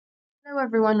Hello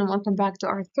everyone and welcome back to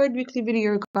our third weekly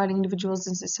video regarding individuals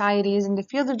and societies in the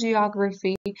field of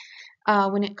geography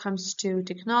when it comes to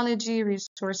technology,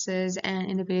 resources,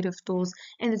 and innovative tools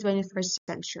in the 21st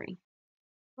century.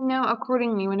 Now,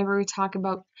 accordingly, whenever we talk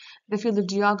about the field of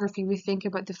geography, we think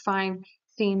about the five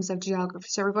themes of geography.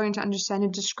 So we're going to understand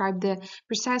and describe the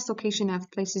precise location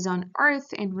of places on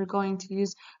Earth, and we're going to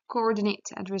use coordinate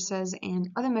addresses and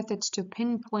other methods to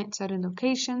pinpoint certain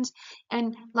locations.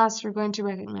 And last, we're going to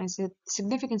recognize the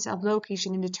significance of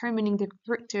location in determining the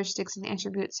characteristics and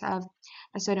attributes of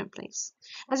a certain place.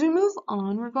 As we move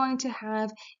on, we're going to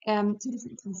have two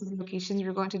different types of locations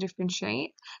we're going to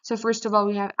differentiate. So first of all,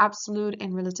 we have absolute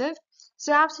and relative.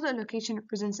 So absolute location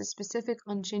represents a specific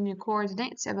unchanging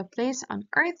coordinates of a place on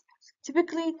Earth,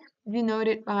 typically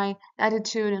denoted by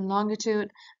latitude and longitude,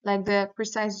 like the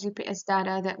precise GPS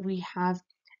data that we have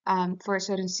for a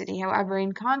certain city. However,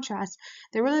 in contrast,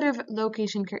 the relative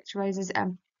location characterizes a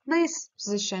place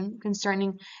position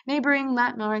concerning neighboring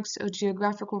landmarks or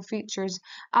geographical features,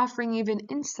 offering even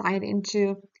insight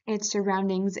into its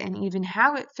surroundings and even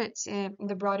how it fits in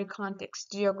the broader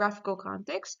context, geographical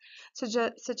context,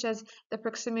 such as the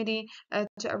proximity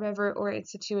to a river or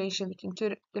its situation between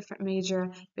two different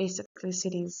major, basically,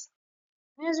 cities.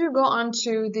 As we go on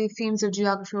to the themes of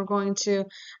geography, we're going to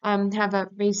have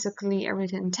basically a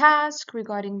written task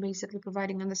regarding basically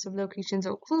providing a list of locations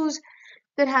or clues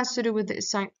that has to do with the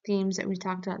assigned themes that we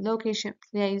talked about: location,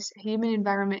 place, human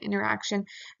environment, interaction,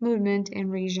 movement,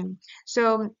 and region.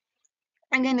 So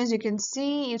again, as you can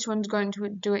see, each one's going to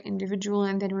do it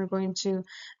individually, and then we're going to,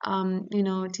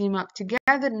 team up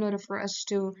together in order for us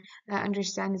to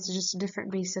understand it's just a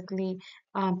different, basically,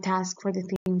 task for the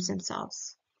themes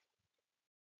themselves.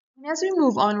 And as we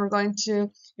move on, we're going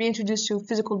to be introduced to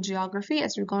physical geography,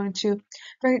 as we're going to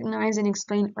recognize and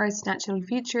explain Earth's natural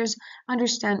features,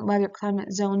 understand weather,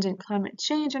 climate zones, and climate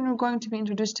change, and we're going to be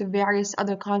introduced to various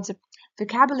other concept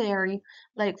vocabulary,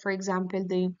 like, for example,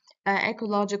 the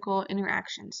ecological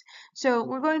interactions. So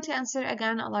we're going to answer,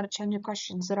 again, a lot of challenging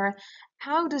questions that are: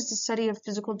 how does the study of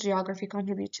physical geography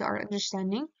contribute to our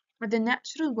understanding of the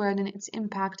natural world and its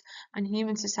impact on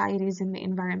human societies and the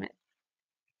environment?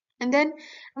 And then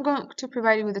I'm going to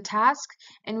provide you with a task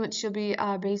in which you'll be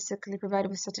basically provided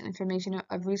with certain information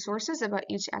of resources about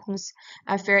each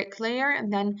atmospheric layer.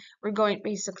 And then we're going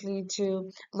basically to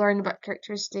learn about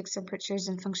characteristics and features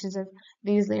and functions of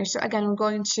these layers. So again, we're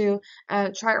going to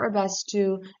try our best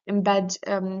to embed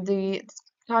the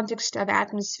context of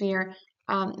atmosphere,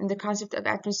 the concept of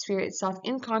atmosphere itself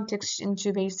in context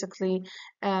into basically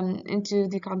into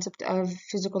the concept of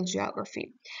physical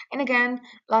geography. And again,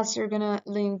 last, we're going to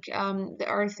link the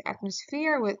Earth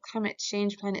atmosphere with climate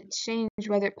change, planet change,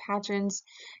 weather patterns,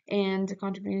 and the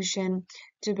contribution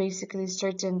to basically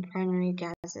certain primary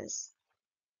gases.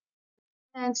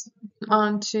 Next,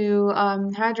 on to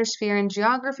hydrosphere and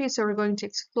geography. So we're going to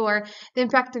explore the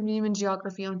impact of human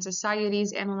geography on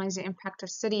societies, analyze the impact of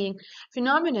studying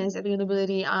phenomena's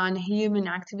availability on human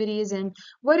activities, and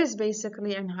what is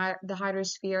basically in the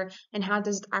hydrosphere and how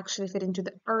does it actually fit into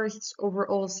the Earth's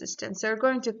overall system. So we're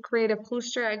going to create a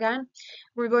poster again.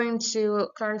 We're going to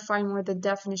clarify more the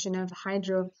definition of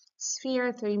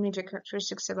hydrosphere, three major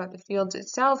characteristics about the field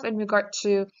itself in regard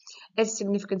to its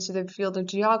significance to the field of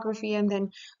geography, and then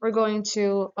we're going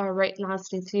to write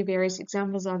lastly three various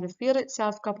examples of the field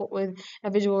itself coupled with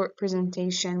a visual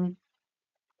representation.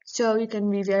 So you can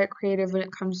be very creative when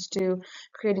it comes to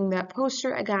creating that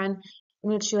poster, again, in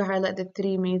which you highlight the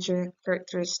three major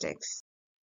characteristics.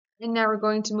 And now we're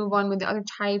going to move on with the other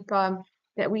type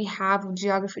that we have of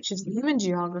geography, which is human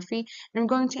geography. And I'm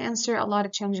going to answer a lot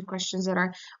of challenging questions that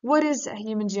are: what is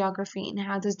human geography and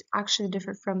how does it actually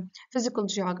differ from physical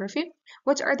geography?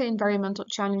 What are the environmental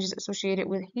challenges associated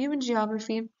with human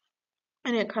geography?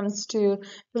 And it comes to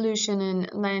pollution and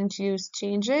land use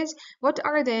changes, what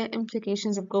are the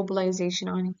implications of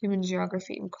globalization on human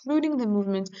geography, including the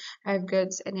movement of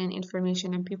goods and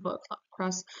information and people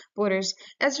across borders?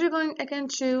 As we're going again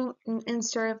to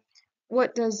answer,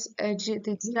 what does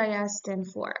the GIS stand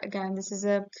for? Again, this is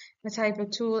a type of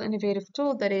tool, innovative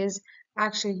tool that is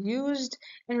actually used,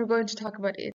 and we're going to talk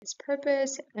about its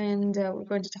purpose, and we're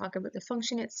going to talk about the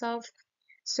function itself.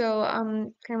 So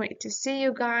can't wait to see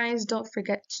you guys. Don't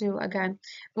forget to again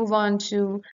move on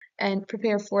to and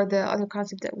prepare for the other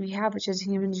concept that we have, which is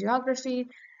human geography.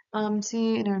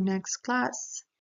 See you in our next class.